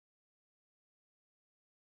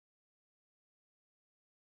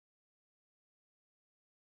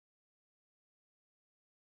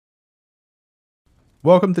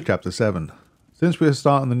Welcome to Chapter 7. Since we are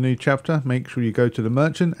starting the new chapter, make sure you go to the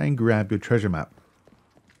merchant and grab your treasure map.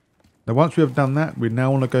 Now once we have done that, we now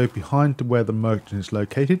want to go behind to where the merchant is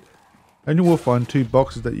located, and you will find 2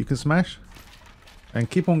 boxes that you can smash. And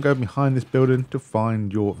keep on going behind this building to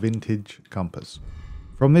find your vintage compass.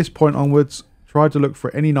 From this point onwards, try to look for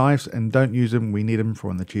any knives and don't use them, we need them for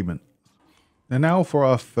an achievement. And now for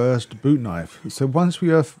our first boot knife. So once we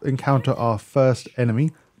have encounter our first enemy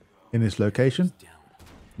in this location,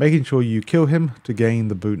 making sure you kill him to gain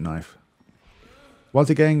the boot knife. Once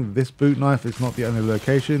again, this boot knife is not the only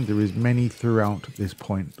location, there is many throughout this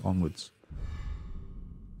point onwards.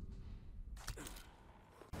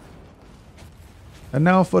 And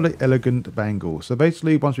now for the elegant bangle. So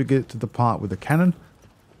basically once we get to the part with the cannon,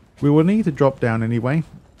 we will need to drop down anyway,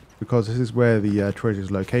 because this is where the treasure is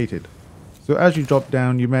located. So as you drop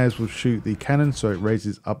down, you may as well shoot the cannon so it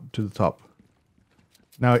raises up to the top.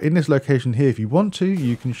 Now in this location here, if you want to,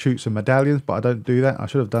 you can shoot some medallions, but I don't do that. I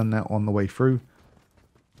should have done that on the way through.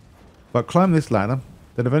 But climb this ladder,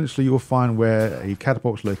 then eventually you'll find where a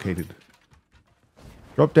catapult is located.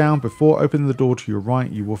 Drop down. Before opening the door to your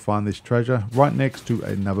right, you will find this treasure right next to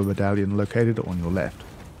another medallion located on your left.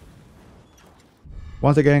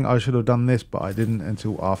 Once again, I should have done this, but I didn't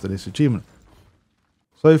until after this achievement.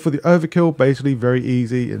 So for the overkill, basically very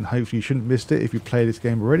easy, and hopefully you shouldn't miss it if you play this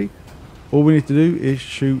game already. All we need to do is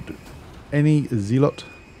shoot any zealot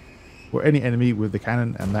or any enemy with the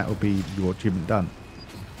cannon, and that will be your achievement done.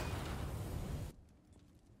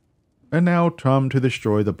 And now time to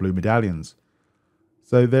destroy the blue medallions.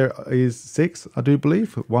 So there is 6, I do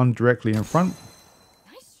believe. 1 directly in front.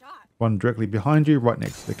 Nice shot. 1 directly behind you, right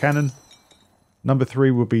next to the cannon. Number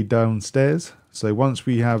 3 will be downstairs. So once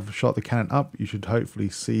we have shot the cannon up, you should hopefully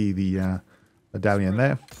see the medallion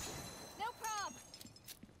there. No problem.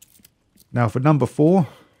 Now for number 4,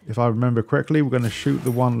 if I remember correctly, we're going to shoot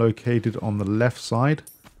the one located on the left side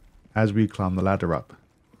as we climb the ladder up.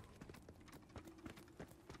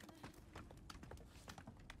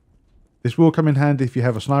 This will come in handy if you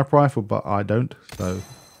have a sniper rifle, but I don't. So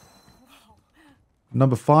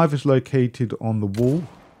number 5 is located on the wall,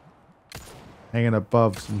 hanging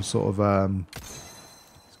above some sort of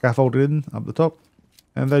scaffolding up the top.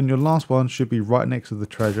 And then your last one should be right next to the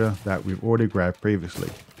treasure that we've already grabbed previously.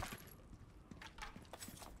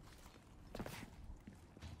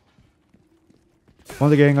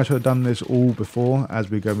 Once again, I should have done this all before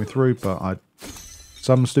as we're going through, but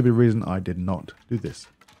some stupid reason I did not do this.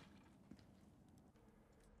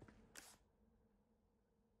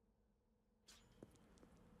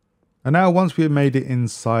 And now once we have made it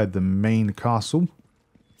inside the main castle,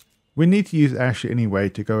 we need to use Ashley anyway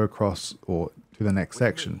to go across or to the next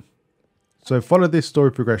section. So follow this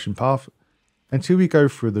story progression path until we go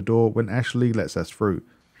through the door when Ashley lets us through.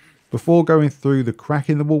 Before going through the crack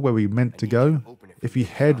in the wall where we meant to go, if you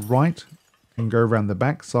head right and go around the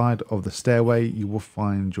back side of the stairway, you will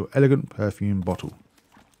find your elegant perfume bottle.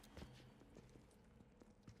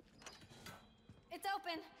 It's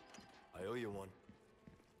open. I owe you one.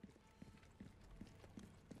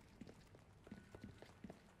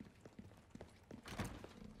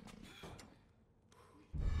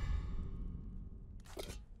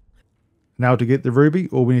 Now to get the ruby,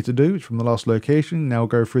 all we need to do is from the last location, now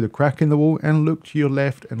go through the crack in the wall and look to your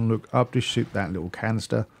left and look up to shoot that little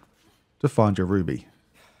canister to find your ruby.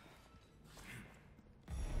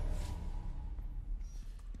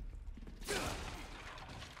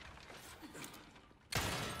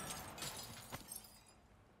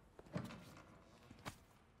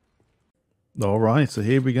 Alright, so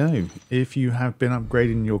here we go. If you have been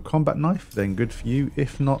upgrading your combat knife, then good for you.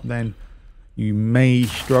 If not, then you may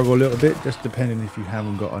struggle a little bit, just depending if you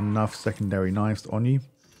haven't got enough secondary knives on you.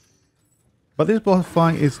 But this boss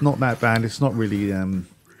fight is not that bad. It's not really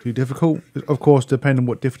too difficult. Of course, depending on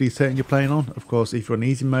what difficulty setting you're playing on. Of course, if you're on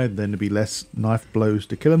easy mode, then there'll be less knife blows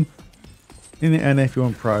to kill him. And if you're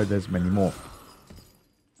on pro, there's many more.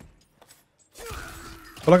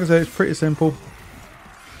 But like I said, it's pretty simple.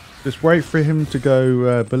 Just wait for him to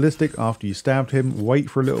go ballistic after you stabbed him.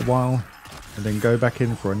 Wait for a little while, and then go back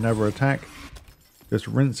in for another attack. Just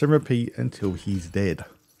rinse and repeat until he's dead.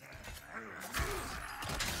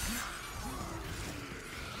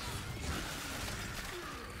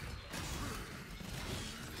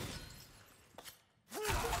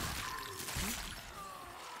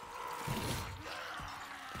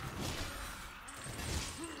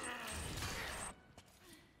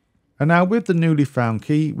 And now with the newly found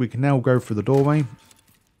key, we can now go through the doorway.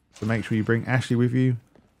 So make sure you bring Ashley with you.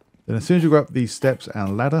 Then as soon as you go up these steps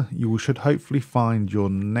and ladder, you should hopefully find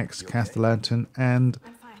your next Castellan and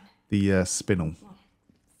the Spinal. Well,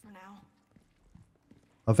 for now.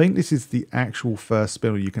 I think this is the actual first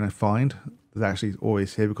spinel you can find. It's actually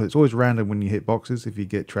always here because it's always random when you hit boxes if you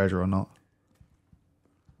get treasure or not.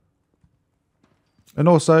 And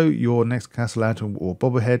also your next Castellan or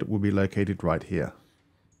bobblehead will be located right here.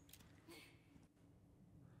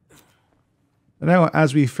 And now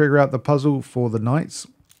as we figure out the puzzle for the knights,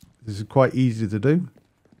 this is quite easy to do.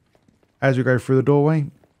 As you go through the doorway,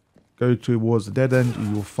 go towards the dead end,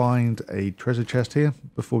 you will find a treasure chest here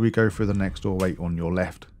before we go through the next doorway on your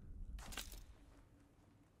left.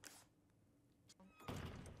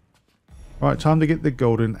 Right, time to get the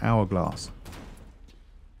golden hourglass.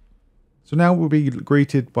 So now we'll be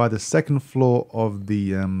greeted by the second floor of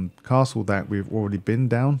the castle that we've already been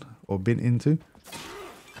down or been into.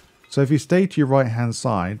 So if you stay to your right hand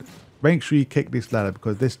side, make sure you kick this ladder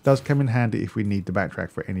because this does come in handy if we need to backtrack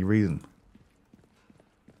for any reason.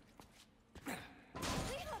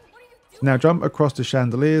 Now jump across the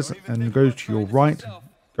chandeliers and go to your right,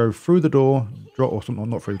 go through the door, drop, or something,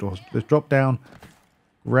 not through the door, just drop down,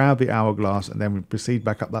 grab the hourglass, and then we proceed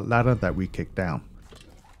back up that ladder that we kicked down.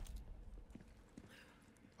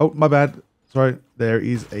 Oh, my bad. Sorry, there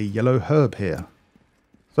is a yellow herb here.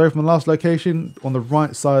 So from the last location, on the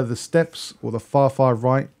right side of the steps, or the far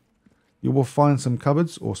right, you will find some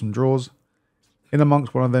cupboards or some drawers. In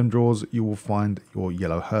amongst one of them drawers, you will find your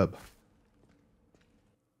yellow herb.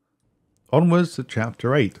 Onwards to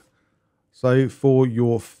chapter 8. So for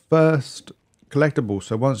your first collectible,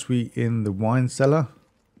 so once we in the wine cellar,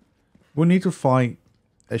 we'll need to fight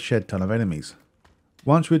a shed ton of enemies.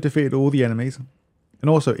 Once we've defeated all the enemies, and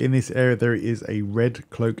also in this area there is a red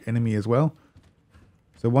cloak enemy as well.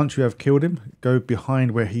 So once you have killed him, go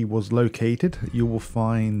behind where he was located, you will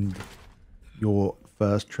find your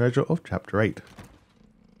first treasure of chapter 8.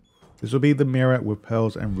 This will be the mirror with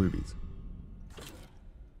pearls and rubies.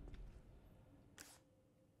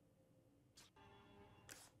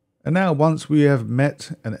 And now once we have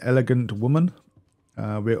met an elegant woman,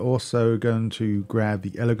 we're also going to grab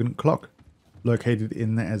the elegant clock located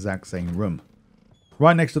in the exact same room.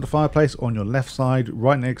 Right next to the fireplace on your left side,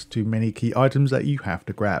 right next to many key items that you have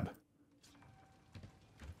to grab.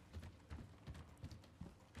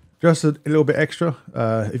 Just a little bit extra,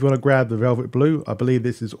 if you want to grab the velvet blue, I believe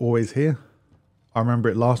this is always here. I remember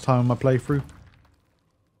it last time on my playthrough.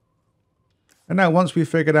 And now once we've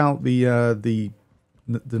figured out the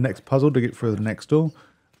next puzzle to get through the next door,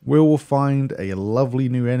 we will find a lovely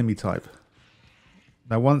new enemy type.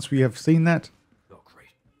 Now once we have seen that,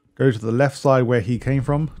 go to the left side where he came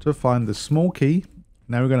from to find the small key.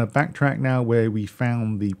 Now we're going to backtrack now where we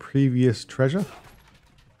found the previous treasure.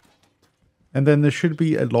 And then there should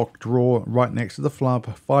be a locked drawer right next to the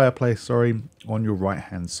fireplace, on your right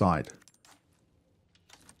hand side.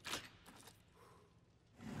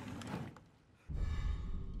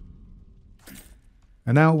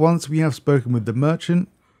 And now once we have spoken with the merchant,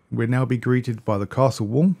 we'll now be greeted by the castle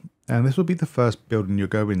wall, and this will be the first building you'll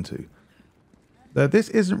go into. Now, this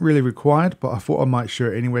isn't really required, but I thought I might show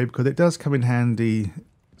it anyway because it does come in handy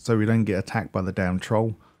so we don't get attacked by the damn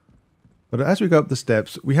troll. But as we go up the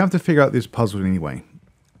steps, we have to figure out this puzzle anyway.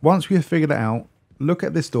 Once we have figured it out, look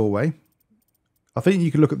at this doorway. I think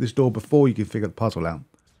you can look at this door before you can figure the puzzle out.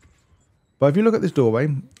 But if you look at this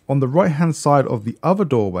doorway, on the right hand side of the other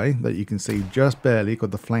doorway that you can see just barely,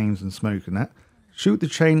 got the flames and smoke and that, shoot the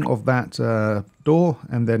chain of that door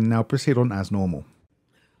and then now proceed on as normal.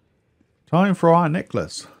 Time for our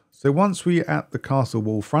necklace. So once we're at the castle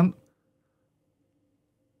wall front,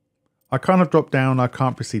 I kind of dropped down, I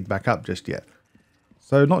can't proceed back up just yet.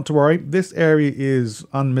 So not to worry, this area is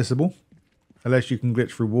unmissable, unless you can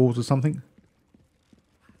glitch through walls or something.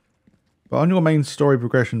 But on your main story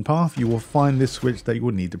progression path, you will find this switch that you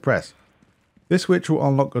will need to press. This switch will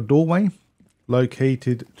unlock a doorway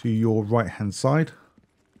located to your right hand side.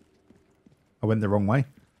 I went the wrong way.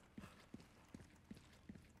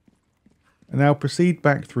 And now proceed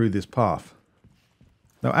back through this path.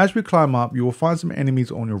 Now as we climb up, you will find some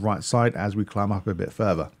enemies on your right side as we climb up a bit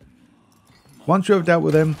further. Once you have dealt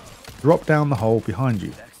with them, drop down the hole behind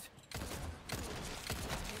you.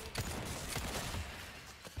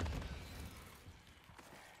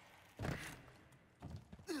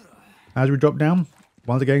 As we drop down,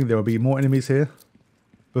 once again there will be more enemies here.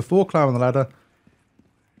 Before climbing the ladder,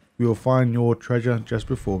 we will find your treasure just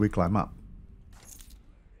before we climb up.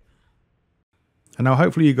 And now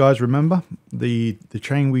hopefully you guys remember the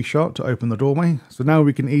chain we shot to open the doorway. So now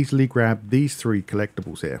we can easily grab these 3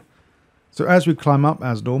 collectibles here. So as we climb up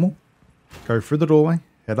as normal, go through the doorway,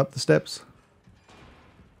 head up the steps.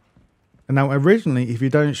 And now originally if you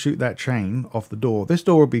don't shoot that chain off the door, this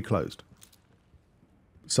door will be closed.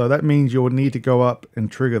 So that means you'll need to go up and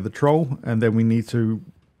trigger the troll, and then we need to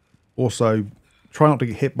Also, try not to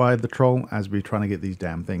get hit by the troll as we're trying to get these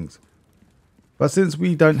damn things. But since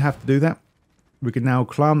we don't have to do that, we can now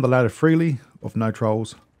climb the ladder freely of no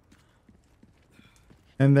trolls.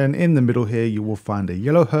 And then in the middle here you will find a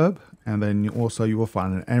yellow herb, and then also you will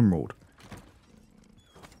find an emerald.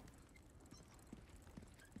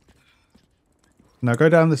 Now go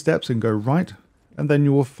down the steps and go right, and then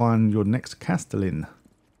you will find your next Castellan.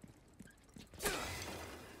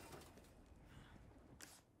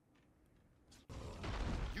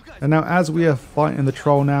 And now as we are fighting the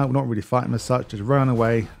troll now, we're not really fighting as such, just running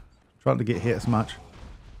away, trying to get hit as much.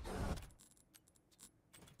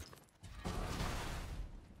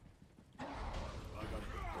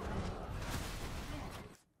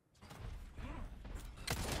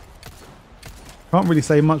 Can't really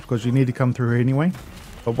say much because you need to come through here anyway.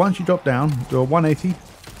 But once you drop down, do a 180.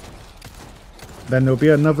 Then there'll be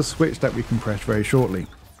another switch that we can press very shortly.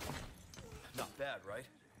 Not bad, right?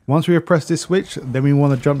 Once we have pressed this switch, then we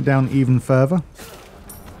want to jump down even further.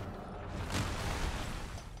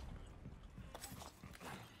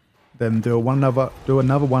 Then do another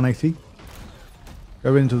 180.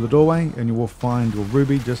 Go into the doorway and you will find your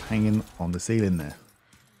ruby just hanging on the ceiling there.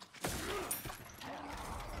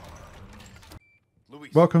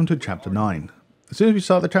 Welcome to chapter 9. As soon as we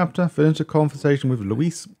start the chapter, finish a conversation with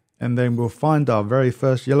Luis, and then we'll find our very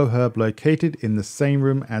first yellow herb located in the same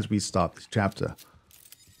room as we start this chapter.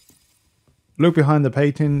 Look behind the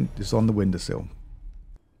painting, just on the windowsill.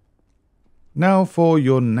 Now for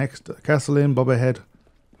your next Castellan bobblehead.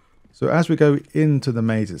 So as we go into the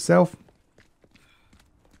maze itself,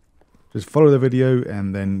 just follow the video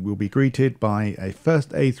and then we'll be greeted by a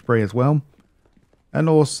first aid spray as well. And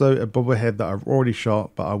also a bobblehead that I've already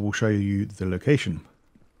shot, but I will show you the location.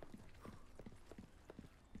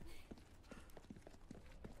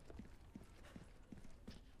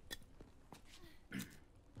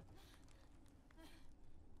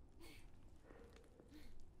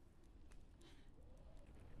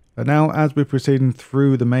 And now as we're proceeding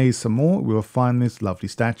through the maze some more, we'll find this lovely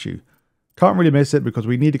statue. Can't really miss it because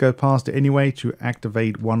we need to go past it anyway to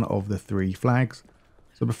activate one of the 3 flags.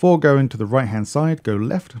 So before going to the right hand side, go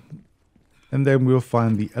left, and then we'll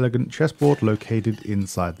find the elegant chessboard located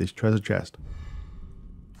inside this treasure chest.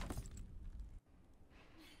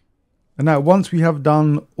 And now once we have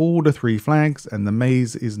done all the 3 flags and the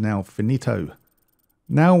maze is now finito.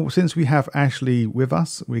 Now since we have Ashley with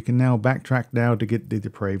us, we can now backtrack now to get the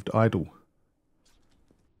Depraved idol.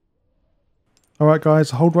 Alright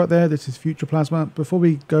guys, hold right there, this is Future Plasma. Before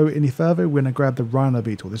we go any further, we're going to grab the Rhino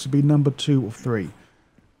Beetle. This will be number 2 of 3.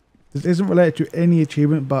 This isn't related to any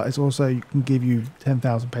achievement, but it's also can give you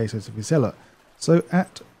 10,000 pesos if you sell it. So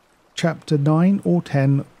at chapter 9 or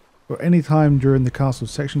 10, or any time during the castle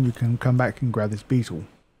section, you can come back and grab this beetle.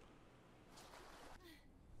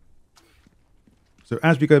 So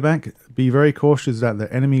as we go back, be very cautious that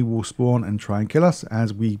the enemy will spawn and try and kill us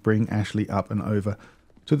as we bring Ashley up and over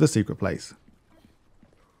to the secret place.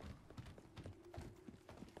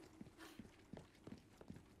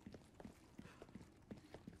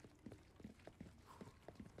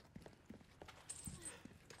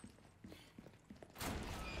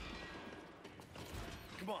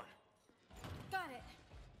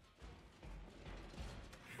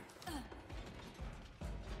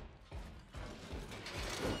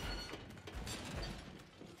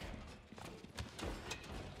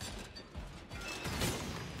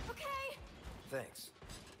 Thanks.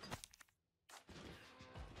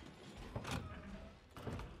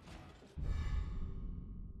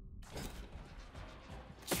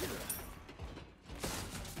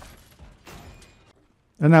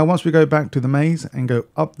 And now once we go back to the maze and go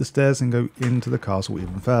up the stairs and go into the castle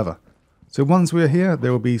even further. So once we're here,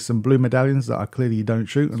 there will be some blue medallions that I clearly don't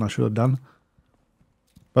shoot and I should have done.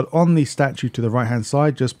 But on the statue to the right hand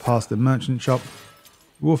side, just past the merchant shop,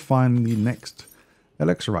 we'll find the next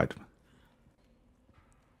Alexandrite.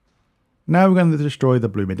 Now we're going to destroy the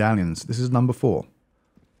blue medallions. This is number 4.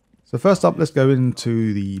 So first up, let's go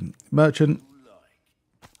into the merchant.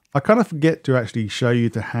 I kind of forget to actually show you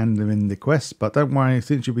to hand them in the quest, but don't worry,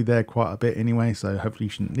 since you'll be there quite a bit anyway, so hopefully you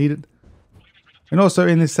shouldn't need it. And also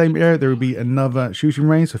in this same area, there will be another shooting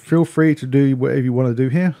range, so feel free to do whatever you want to do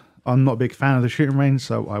here. I'm not a big fan of the shooting range,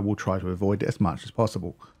 so I will try to avoid it as much as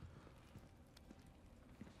possible.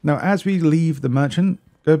 Now, as we leave the merchant,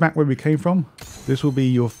 go back where we came from. This will be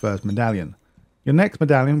your first medallion. Your next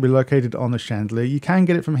medallion will be located on the chandelier. You can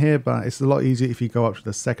get it from here, but it's a lot easier if you go up to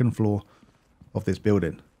the 2nd floor of this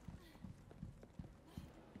building.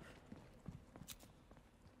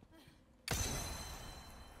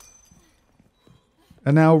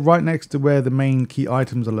 And now right next to where the main key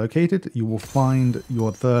items are located, you will find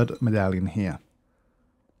your third medallion here.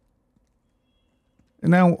 And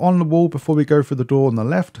now on the wall, before we go through the door on the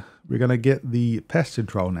left, we're going to get the pest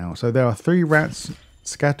control now. So there are 3 rats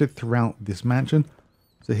scattered throughout this mansion.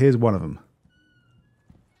 So here's one of them.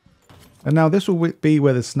 And now this will be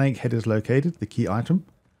where the snake head is located, the key item.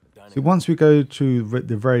 So once we go to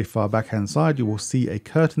the very far back hand side, you will see a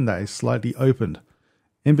curtain that is slightly opened.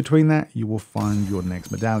 In between that, you will find your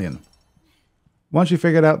next medallion. Once you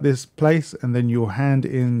figured out this place and then you'll hand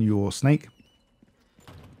in your snake.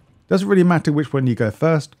 Doesn't really matter which one you go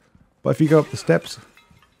first, but if you go up the steps,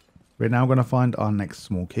 we're now going to find our next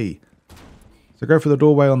small key. So go for the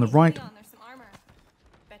doorway on the right.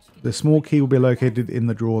 The small key will be located in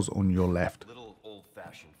the drawers on your left. Little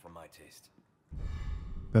old-fashioned for my taste.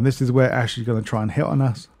 Then this is where Ashley's going to try and hit on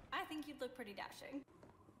us. I think you'd look pretty dashing.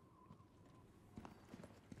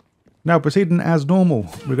 Now proceeding as normal,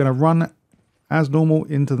 we're going to run as normal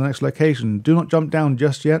into the next location. Do not jump down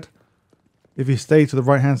just yet. If you stay to the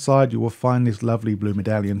right hand side, you will find this lovely blue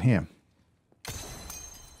medallion here.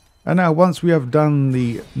 And now once we have done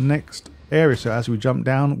the next area, so as we jump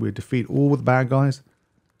down, we defeat all the bad guys.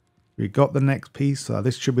 We got the next piece, so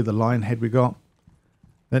this should be the lion head we got.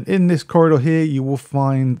 Then in this corridor here, you will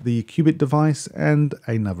find the qubit device and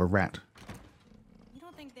another rat. You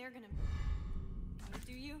don't think they're gonna...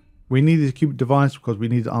 do you? We need this qubit device because we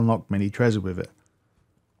need to unlock many treasures with it.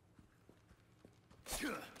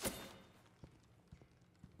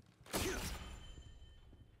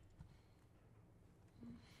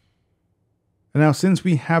 And now since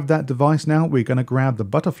we have that device now, we're going to grab the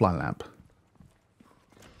butterfly lamp.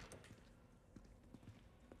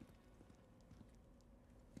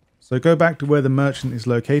 So go back to where the merchant is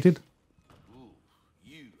located.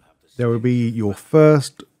 There will be your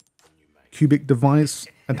first cubic device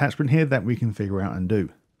attachment here that we can figure out and do.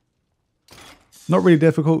 Not really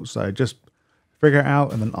difficult, so just figure it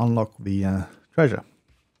out and then unlock the treasure.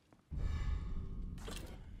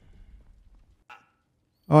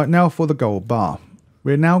 Alright, now for the gold bar.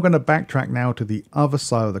 We're now going to backtrack now to the other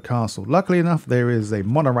side of the castle. Luckily enough, there is a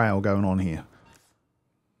monorail going on here.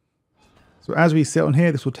 So as we sit on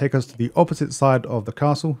here, this will take us to the opposite side of the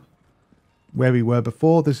castle, where we were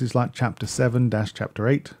before. This is like chapter 7-chapter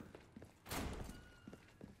 8.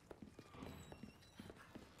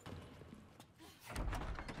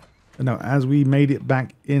 And now as we made it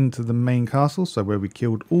back into the main castle, so where we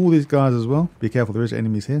killed all these guys as well. Be careful, there is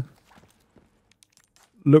enemies here.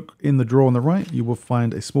 Look in the drawer on the right, you will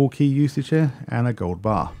find a small key usage here and a gold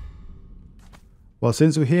bar. Well,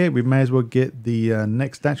 since we're here, we may as well get the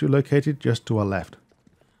next statue located just to our left.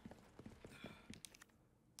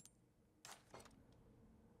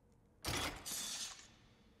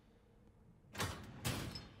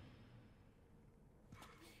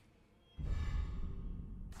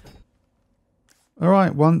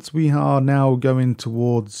 Alright, once we are now going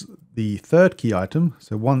towards the third key item,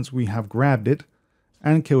 so once we have grabbed it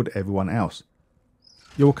and killed everyone else,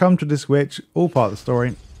 you will come to this switch, all part of the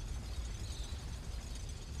story.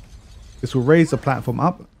 This will raise the platform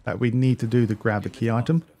up that we need to do to grab the key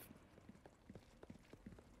item.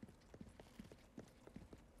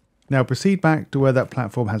 Now proceed back to where that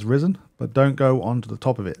platform has risen, but don't go onto the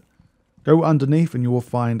top of it. Go underneath and you will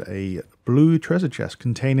find a blue treasure chest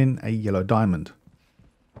containing a yellow diamond.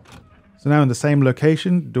 So now in the same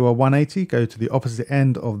location, do a 180, go to the opposite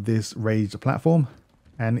end of this raised platform,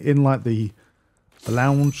 and in like the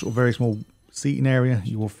lounge or very small seating area,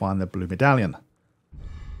 you will find the blue medallion.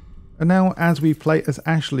 And now as we play as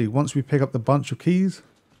Ashley, once we pick up the bunch of keys,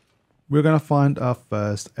 we're going to find our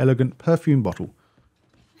first elegant perfume bottle.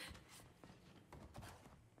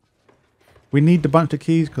 We need the bunch of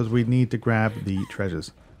keys because we need to grab the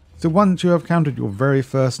treasures. So once you have counted your very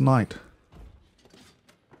first night,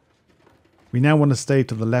 we now want to stay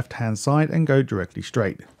to the left hand side and go directly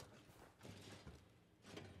straight.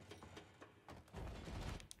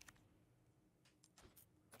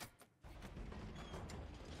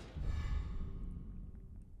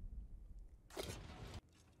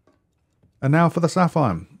 And now for the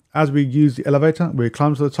Sapphire. As we use the elevator, we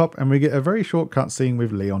climb to the top and we get a very short cutscene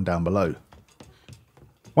with Leon down below.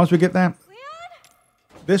 Once we get there,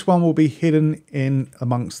 this one will be hidden in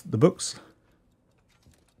amongst the books.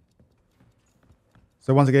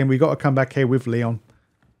 So once again, we got to come back here with Leon.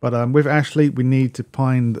 But with Ashley, we need to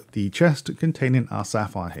find the chest containing our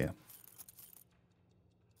Sapphire here.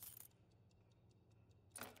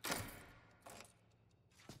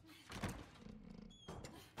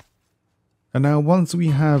 And now once we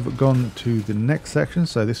have gone to the next section,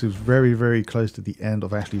 so this is very, very close to the end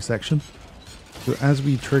of Ashley's section, So as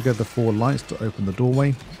we trigger the 4 lights to open the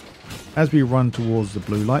doorway, as we run towards the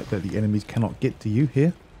blue light that the enemies cannot get to you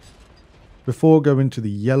here, before going to the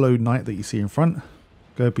yellow knight that you see in front,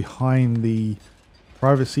 go behind the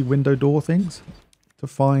privacy window door things to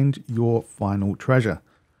find your final treasure.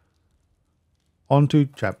 On to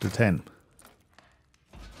chapter 10.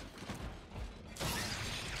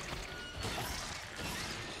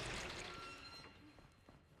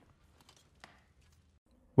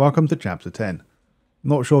 Welcome to chapter 10.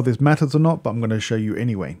 Not sure if this matters or not, but I'm going to show you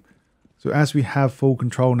anyway. So as we have full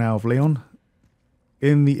control now of Leon,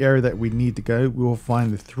 in the area that we need to go, we will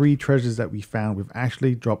find the 3 treasures that we found with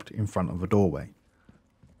Ashley dropped in front of a doorway.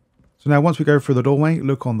 So now once we go through the doorway,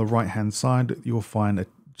 look on the right hand side, you'll find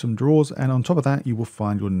some drawers, and on top of that you will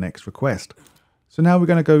find your next request. So now we're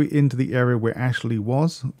going to go into the area where Ashley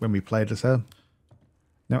was when we played as her.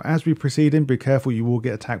 Now as we proceed in, be careful, you will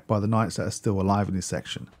get attacked by the knights that are still alive in this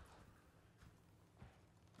section.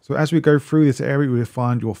 So as we go through this area, we will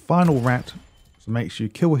find your final rat, so make sure you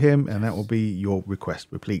kill him and that will be your request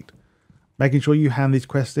complete. Making sure you hand these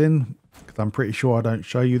quests in, because I'm pretty sure I don't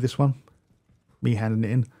show you this one, me handing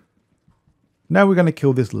it in. Now we're going to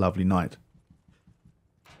kill this lovely knight.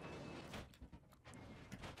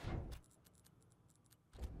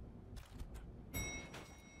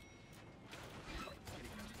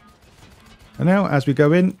 And now as we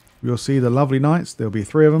go in, we'll see the lovely knights. There'll be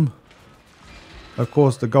 3 of them. Of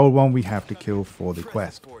course, the gold one we have to kill for the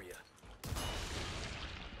quest.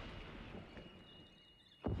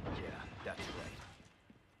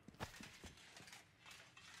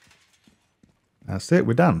 That's it,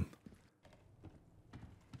 we're done.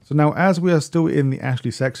 So now as we are still in the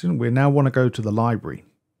Ashley section, we now want to go to the library.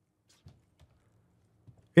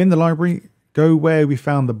 In the library, go where we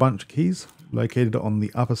found the bunch of keys, located on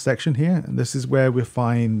the upper section here, and this is where we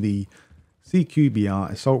find the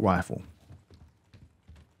CQBR assault rifle.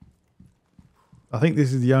 I think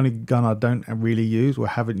this is the only gun I don't really use or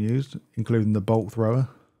haven't used, including the bolt thrower.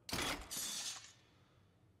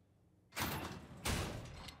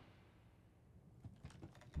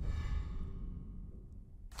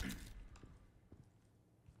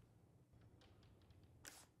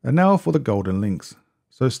 And now for the golden lynx.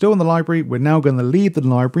 So still in the library, we're now going to leave the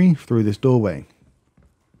library through this doorway.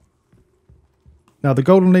 Now the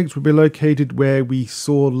golden lynx will be located where we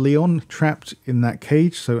saw Leon trapped in that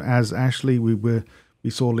cage. So as Ashley, we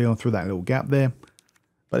saw Leon through that little gap there.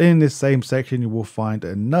 But in this same section, you will find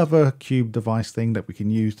another cube device thing that we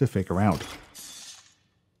can use to figure out.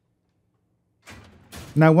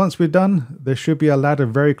 Now once we're done, there should be a ladder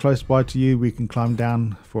very close by to you we can climb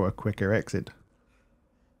down for a quicker exit.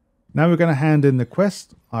 Now we're going to hand in the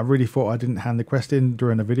quest. I really thought I didn't hand the quest in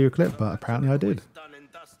during the video clip, but apparently I did.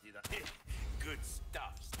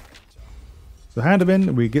 So hand them in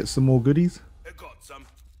and we get some more goodies.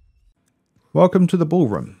 Welcome to the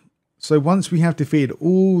ballroom. So once we have defeated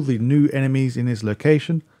all the new enemies in this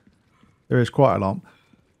location, there is quite a lot.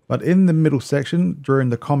 But in the middle section,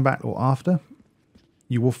 during the combat or after,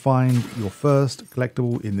 you will find your first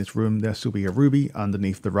collectible in this room. There will be a ruby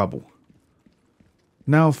underneath the rubble.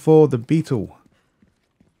 Now for the Beetle.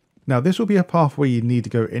 Now this will be a pathway you need to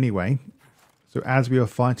go anyway. So as we are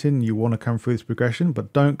fighting, you want to come through this progression,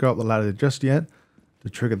 but don't go up the ladder just yet to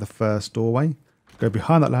trigger the first doorway. Go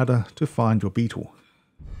behind that ladder to find your Beetle.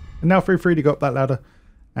 And now feel free to go up that ladder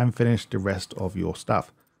and finish the rest of your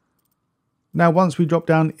stuff. Now once we drop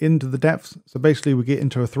down into the depths, so basically we get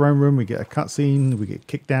into a throne room, we get a cutscene, we get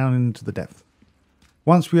kicked down into the depth.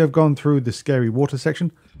 Once we have gone through the scary water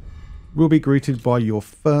section, we'll be greeted by your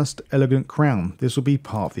first elegant crown. This will be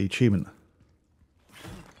part of the achievement.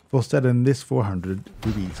 For selling this 400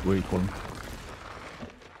 rubies, what do you call them?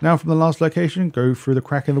 Now from the last location, go through the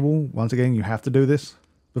crack in the wall. Once again, you have to do this.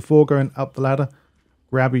 Before going up the ladder,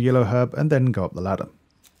 grab a yellow herb and then go up the ladder.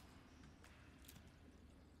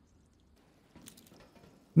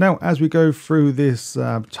 Now as we go through this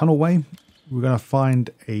tunnel way, we're going to find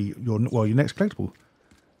your next collectible.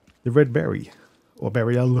 The red berry. Or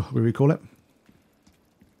Beryl, what we call it.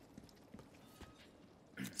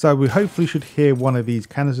 So we hopefully should hear one of these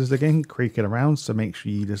canisters again creaking around, so make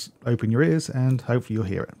sure you just open your ears and hopefully you'll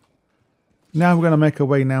hear it. Now we're going to make our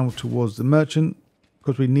way now towards the merchant,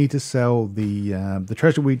 because we need to sell the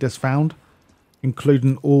treasure we just found,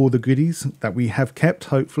 including all the goodies that we have kept,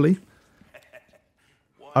 hopefully.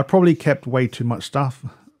 I probably kept way too much stuff.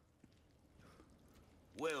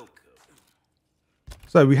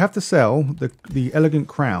 So we have to sell the elegant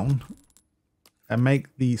crown and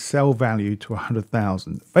make the sell value to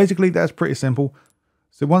 100,000. Basically, that's pretty simple.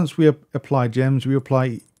 So once we apply gems, we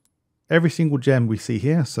apply every single gem we see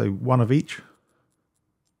here. So one of each.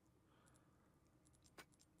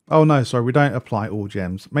 Oh no, sorry, we don't apply all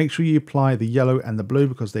gems. Make sure you apply the yellow and the blue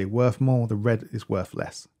because they're worth more. The red is worth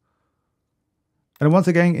less. And once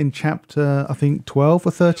again, in chapter, I think 12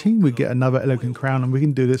 or 13, we get another elegant crown and we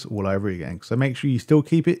can do this all over again. So make sure you still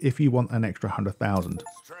keep it if you want an extra 100,000.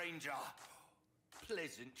 Stranger,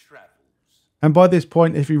 pleasant travels. And by this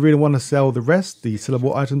point, if you really want to sell the rest, the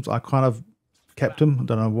sellable items, I kind of kept them. I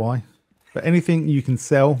don't know why. But anything you can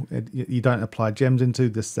sell, you don't apply gems into,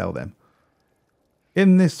 just sell them.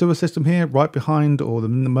 In this sewer system here, right behind or the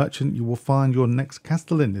merchant, you will find your next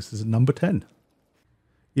Castellan. This is number 10.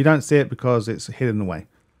 You don't see it because it's hidden away.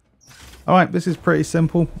 Alright, this is pretty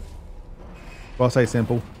simple. Well, I say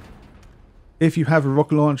simple. If you have a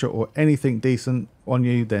rocket launcher or anything decent on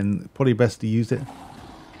you, then probably best to use it.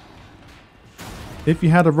 If you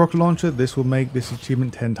had a rocket launcher, this will make this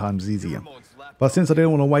achievement 10 times easier. But since I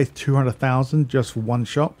didn't want to waste 200,000 just for one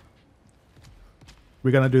shot,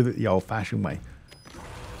 we're going to do it the old-fashioned way.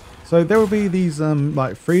 So there will be these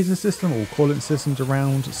like freezer system or coolant systems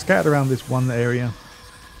around, scattered around this one area.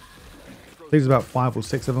 There's about 5 or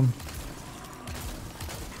 6 of them.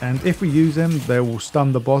 And if we use them, they will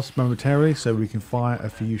stun the boss momentarily so we can fire a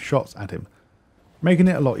few shots at him, making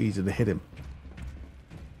it a lot easier to hit him.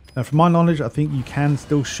 Now from my knowledge, I think you can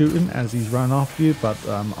still shoot him as he's running after you, but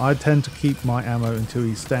I tend to keep my ammo until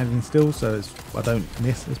he's standing still so I don't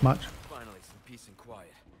miss as much. Finally, some peace and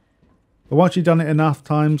quiet. But once you've done it enough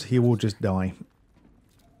times, he will just die.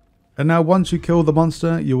 And now once you kill the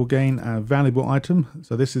monster, you will gain a valuable item.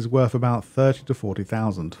 So this is worth about 30 to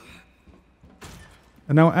 40,000.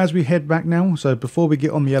 And now as we head back now, so before we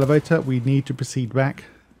get on the elevator, we need to proceed back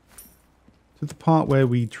to the part where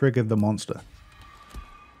we triggered the monster.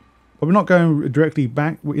 But we're not going directly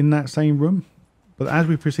back in that same room. But as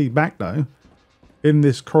we proceed back though, in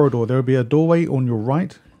this corridor, there will be a doorway on your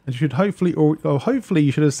right. And you should hopefully, or hopefully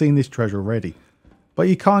you should have seen this treasure already. But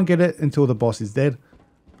you can't get it until the boss is dead,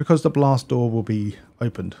 because the blast door will be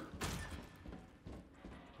opened.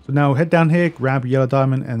 So now head down here, grab a yellow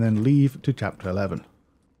diamond, and then leave to chapter 11.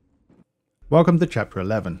 Welcome to chapter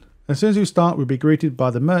 11. As soon as you start, we'll be greeted by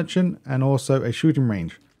the merchant and also a shooting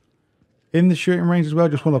range. In the shooting range as well,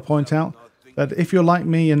 just want to point out that if you're like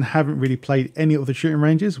me and haven't really played any of the shooting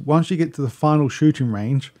ranges, once you get to the final shooting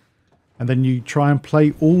range, and then you try and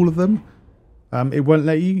play all of them, it won't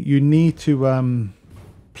let you. You need to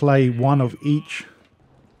play one of each.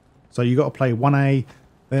 So you got to play 1A,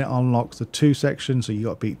 then it unlocks the 2 section. So you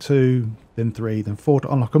got to beat 2, then 3, then 4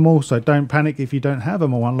 to unlock them all. So don't panic if you don't have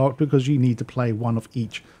them all unlocked, because you need to play one of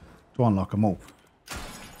each to unlock them all.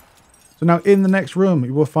 So now in the next room,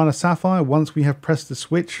 you will find a sapphire once we have pressed the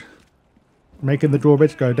switch, making the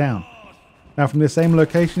drawbridge go down. Now from the same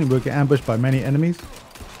location, we'll get ambushed by many enemies.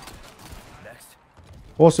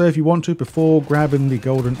 Also, if you want to, before grabbing the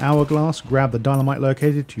golden hourglass, grab the dynamite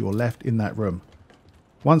located to your left in that room.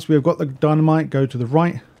 Once we have got the dynamite, go to the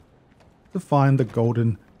right to find the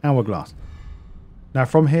golden hourglass. Now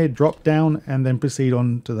from here, drop down and then proceed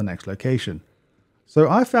on to the next location. So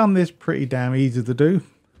I found this pretty damn easy to do.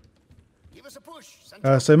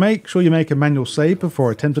 So make sure you make a manual save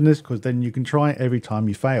before attempting this, because then you can try it every time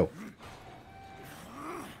you fail.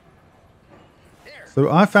 So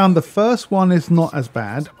I found the first one is not as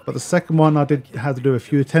bad, but the second one I did have to do a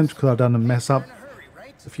few attempts because I've done a mess up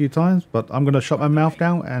a few times. But I'm going to shut my mouth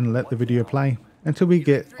down and let the video play until we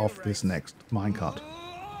get off this next minecart.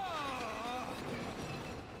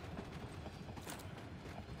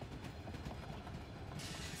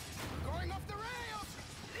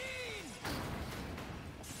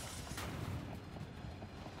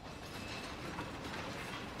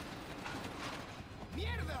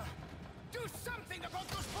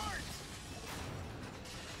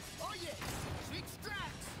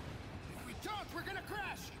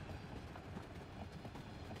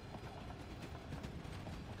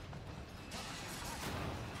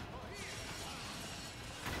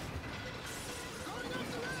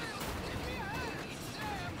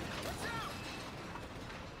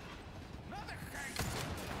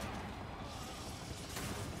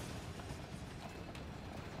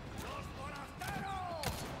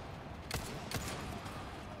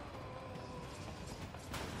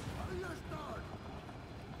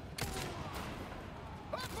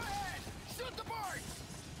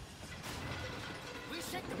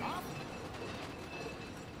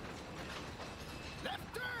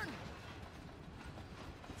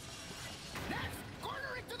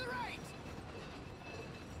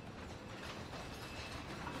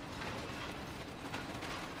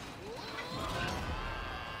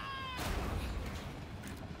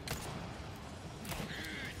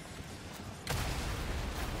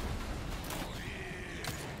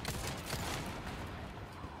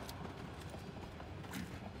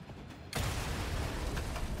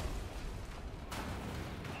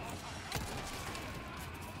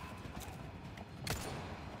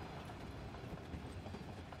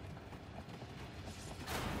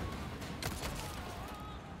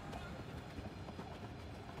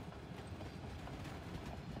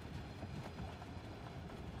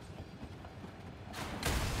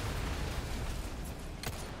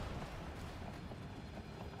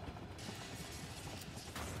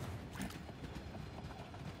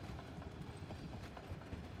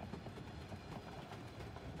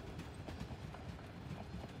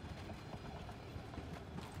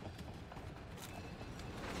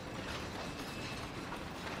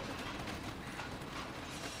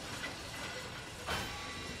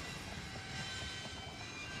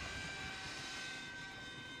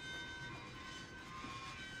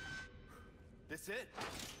 this it?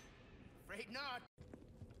 Afraid not.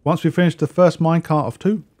 Once we finish the first minecart of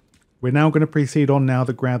 2, we're now going to proceed on now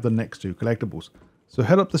to grab the next 2 collectibles. So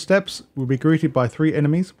head up the steps, we'll be greeted by 3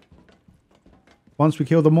 enemies. Once we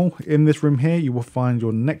kill them all, in this room here, you will find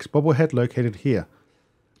your next bobblehead located here.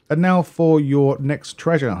 And now for your next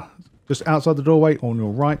treasure, just outside the doorway on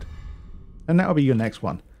your right. And that will be your next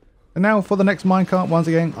one. And now for the next minecart, once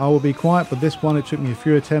again, I will be quiet, but this one, it took me a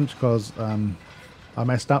few attempts because I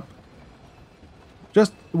messed up.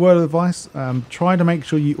 Just a word of advice, try to make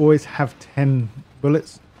sure you always have 10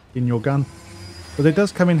 bullets in your gun. But it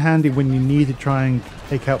does come in handy when you need to try and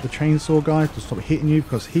take out the chainsaw guy to stop hitting you,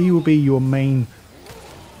 because he will be your main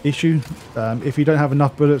issue. If you don't have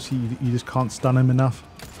enough bullets, you just can't stun him enough.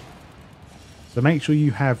 So make sure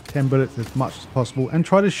you have 10 bullets as much as possible and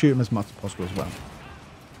try to shoot him as much as possible as well.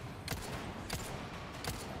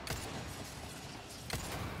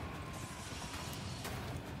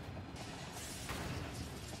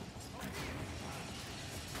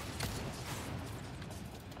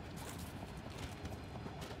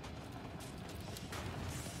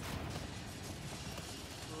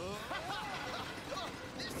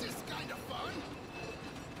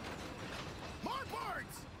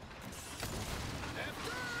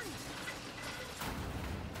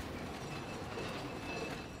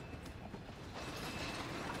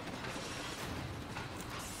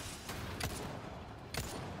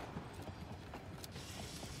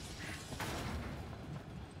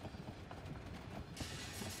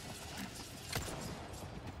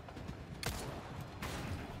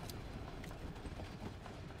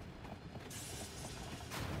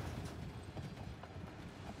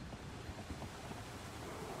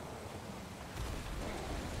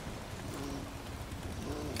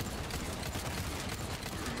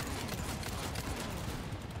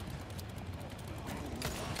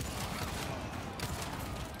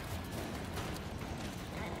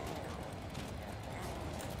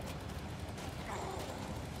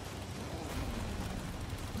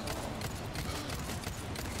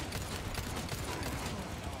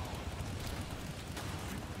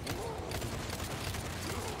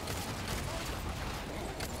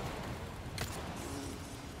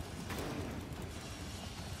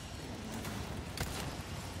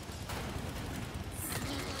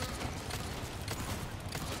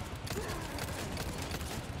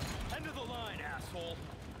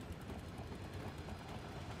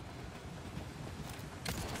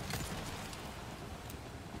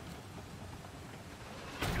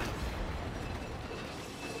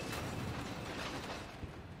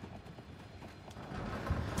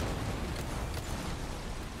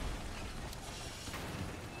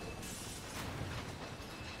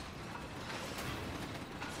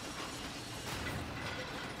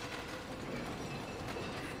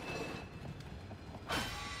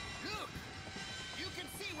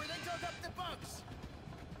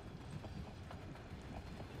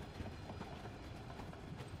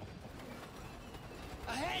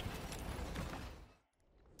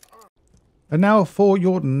 And now for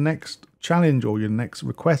your next challenge, or your next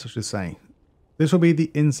request I should say. This will be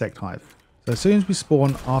the insect hive. So as soon as we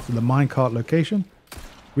spawn after the minecart location,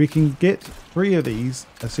 we can get 3 of these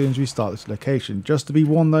as soon as we start this location. Just to be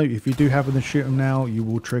warned though, if you do happen to shoot them now, you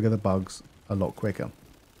will trigger the bugs a lot quicker.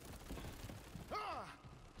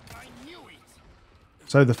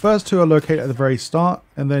 So the first 2 are located at the very start,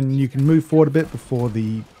 and then you can move forward a bit before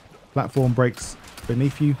the platform breaks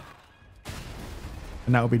beneath you.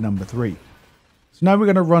 And that will be number 3. So now we're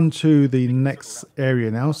going to run to the next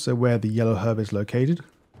area now, so where the yellow herb is located.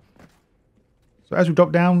 So as we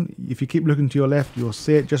drop down, if you keep looking to your left, you'll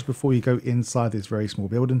see it just before you go inside this very small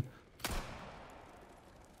building.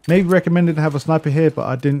 Maybe recommended to have a sniper here, but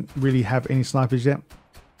I didn't really have any snipers yet.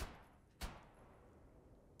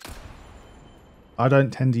 I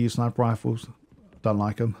don't tend to use sniper rifles, don't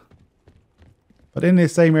like them. But in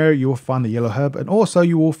this same area you will find the yellow herb, and also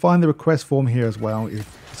you will find the request form here as well if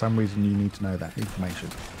for some reason you need to know that information.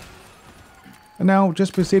 And now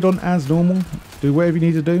just proceed on as normal, do whatever you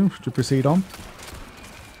need to do to proceed on.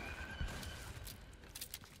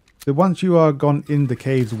 So once you are gone in the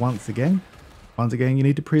caves once again you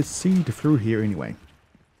need to proceed through here anyway.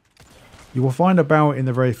 You will find a barrel in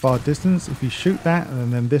the very far distance. If you shoot that,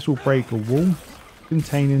 and then this will break a wall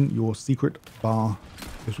containing your secret bar.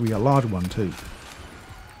 This will be a large one too.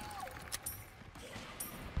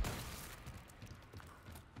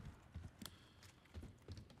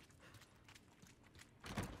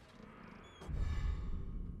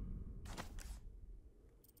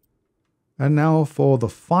 And now for the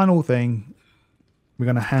final thing, we're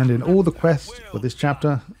going to hand in all the quests for this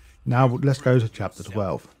chapter. Now let's go to chapter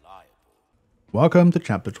 12. Welcome to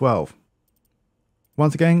chapter 12.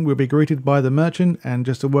 Once again, we'll be greeted by the merchant, and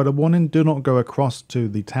just a word of warning, do not go across to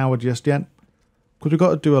the tower just yet, because we've got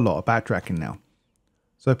to do a lot of backtracking now.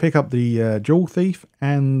 So pick up the Jewel Thief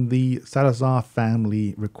and the Salazar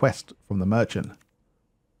family request from the merchant.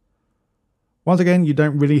 Once again, you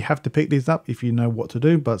don't really have to pick these up if you know what to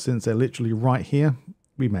do, but since they're literally right here,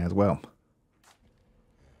 we may as well.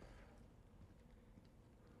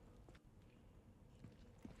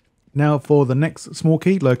 Now for the next small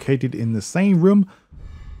key, located in the same room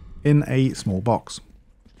in a small box.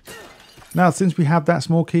 Now since we have that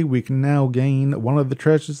small key, we can now gain one of the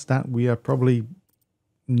treasures that we are probably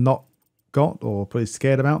not got or pretty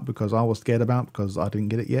scared about, because I was scared about because I didn't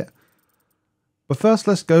get it yet. But first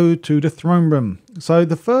let's go to the throne room. So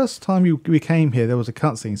the first time we came here there was a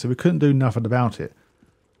cutscene, so we couldn't do nothing about it.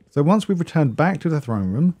 So once we've returned back to the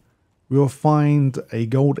throne room, we will find a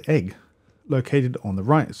gold egg located on the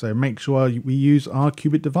right, so make sure we use our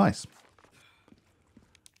qubit device.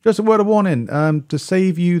 Just a word of warning, to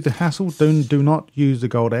save you the hassle, do not use the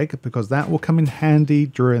gold egg, because that will come in handy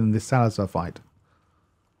during the Salazar fight.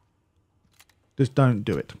 Just don't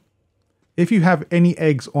do it. If you have any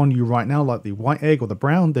eggs on you right now, like the white egg or the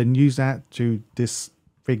brown, then use that to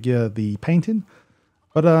disfigure the painting.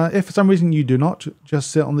 But if for some reason you do not, just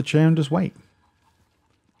sit on the chair and just wait.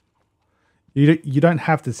 You don't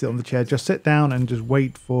have to sit on the chair, just sit down and just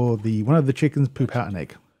wait for one of the chickens poop out an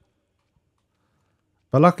egg.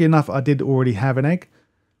 But luckily enough, I did already have an egg.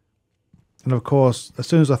 And of course, as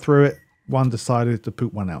soon as I threw it, one decided to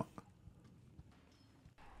poop one out.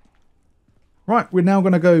 Right, we're now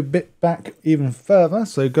going to go a bit back even further,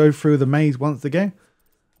 so go through the maze once again.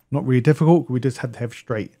 Not really difficult, we just had to head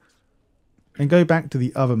straight. And go back to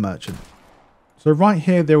the other merchant. So right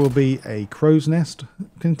here there will be a crow's nest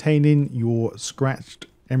containing your scratched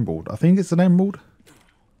emerald. I think it's an emerald.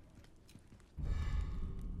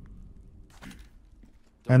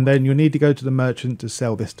 And then you'll need to go to the merchant to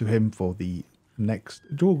sell this to him for the next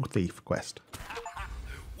Jewel Thief quest.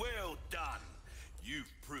 Well done. You've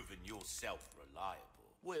proven yourself reliable.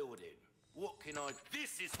 Well then, what can I...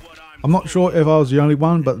 This is what I'm not sure if I was the only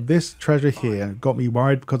one, but this treasure here got me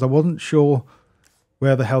worried because I wasn't sure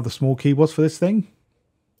where the hell the small key was for this thing.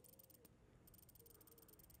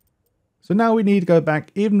 So now we need to go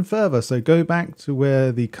back even further. So go back to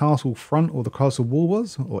where the castle front or the castle wall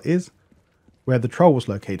was, or is, where the troll was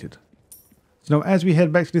located. So now as we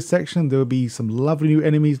head back to this section, there will be some lovely new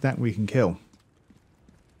enemies that we can kill.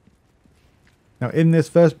 Now in this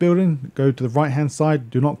first building, go to the right hand side,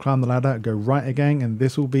 do not climb the ladder, go right again, and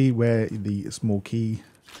this will be where the small key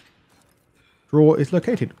drawer is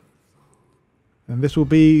located. And this will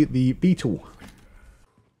be the Beetle.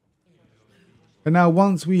 And now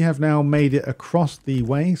once we have now made it across the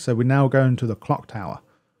way, so we're now going to the clock tower.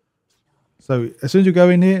 So as soon as you go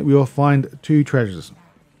in here, we will find two treasures.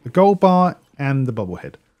 The gold bar and the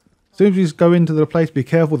bobblehead. As soon as you go into the place, be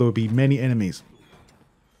careful, there will be many enemies.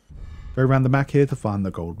 Go around the back here to find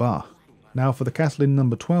the gold bar. Now for the Castellan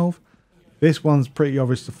number 12. This one's pretty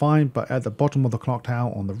obvious to find, but at the bottom of the clock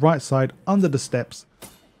tower on the right side, under the steps,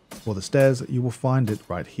 or the stairs, you will find it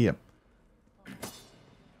right here.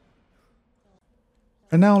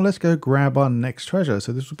 And now let's go grab our next treasure.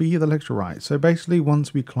 So this will be the Alexandrite. So basically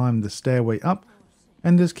once we climb the stairway up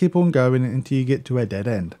and just keep on going until you get to a dead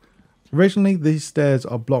end. Originally these stairs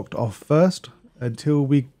are blocked off first until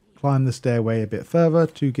we climb the stairway a bit further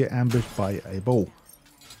to get ambushed by a bull.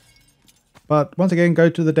 But once again, go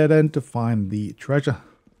to the dead end to find the treasure.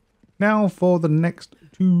 Now for the next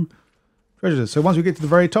two treasures. So once we get to the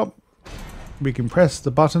very top, we can press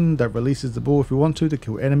the button that releases the ball if we want to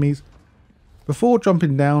kill enemies. Before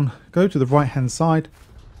jumping down, go to the right hand side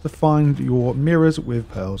to find your mirrors with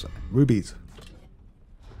pearls and rubies.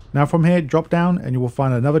 Now from here, drop down and you will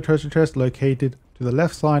find another treasure chest located to the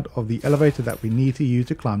left side of the elevator that we need to use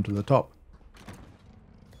to climb to the top.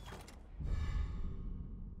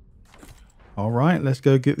 Alright, let's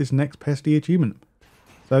go get this next pesty achievement.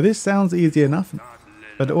 So this sounds easy enough,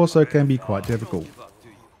 but it also can be quite difficult.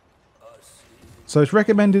 So it's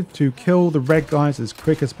recommended to kill the red guys as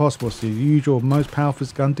quick as possible, so you use your most powerful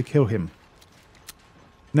gun to kill him.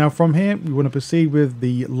 Now from here, we want to proceed with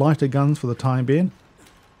the lighter guns for the time being.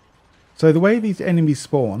 So the way these enemies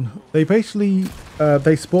spawn, they basically,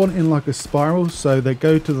 they spawn in like a spiral, so they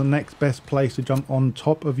go to the next best place to jump on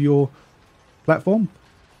top of your platform.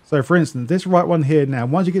 So for instance, this right one here now,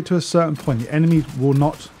 once you get to a certain point, the enemies will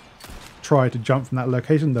not try to jump from that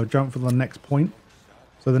location, they'll jump from the next point.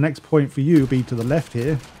 So the next point for you will be to the left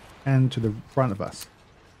here and to the front of us.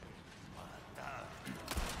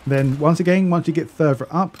 Then once again, once you get further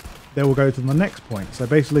up, they will go to the next point. So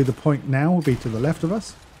basically the point now will be to the left of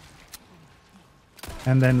us.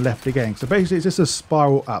 and then left again. So basically it's just a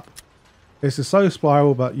spiral up. It's a slow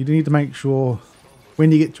spiral, but you need to make sure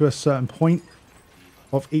when you get to a certain point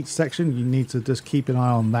of each section, you need to just keep an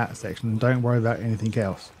eye on that section and don't worry about anything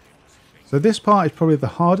else. So this part is probably the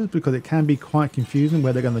hardest because it can be quite confusing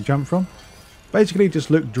where they're going to jump from. Basically just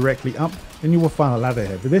look directly up and you will find a ladder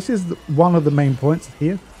here. But this is one of the main points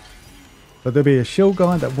here. So there'll be a shield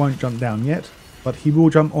guy that won't jump down yet, but he will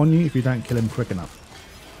jump on you if you don't kill him quick enough.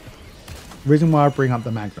 Reason why I bring up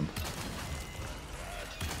the Magnum.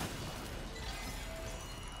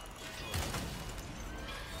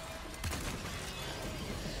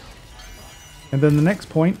 And then the next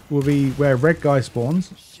point will be where red guy spawns.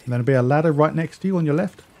 And then there'll be a ladder right next to you on your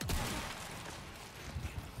left.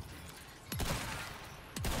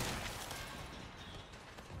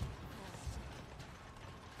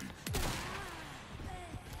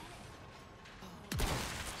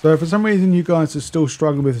 So for some reason you guys are still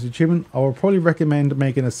struggling with this achievement, I will probably recommend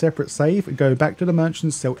making a separate save and go back to the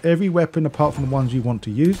merchants, sell every weapon apart from the ones you want to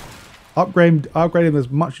use, upgrade them as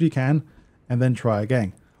much as you can, and then try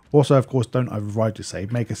again. Also, of course, don't override your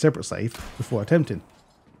save, make a separate save before attempting.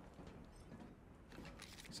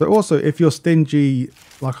 So also, if you're stingy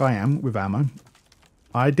like I am with ammo,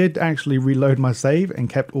 I did actually reload my save and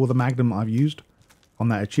kept all the Magnum I've used on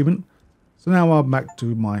that achievement. So now I'm back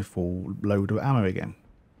to my full load of ammo again.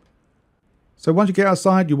 So once you get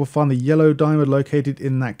outside, you will find the yellow diamond located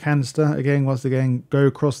in that canister. Again, once again, go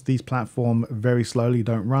across these platforms very slowly,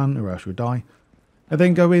 don't run or else you'll die. And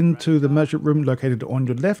then go into the merchant room located on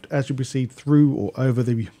your left as you proceed through or over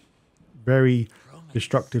the very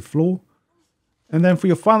destructive floor. And then for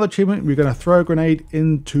your final achievement, we're going to throw a grenade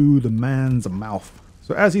into the man's mouth.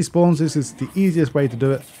 So as he spawns, this is the easiest way to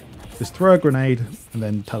do it. Just throw a grenade and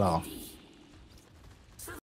then ta-da.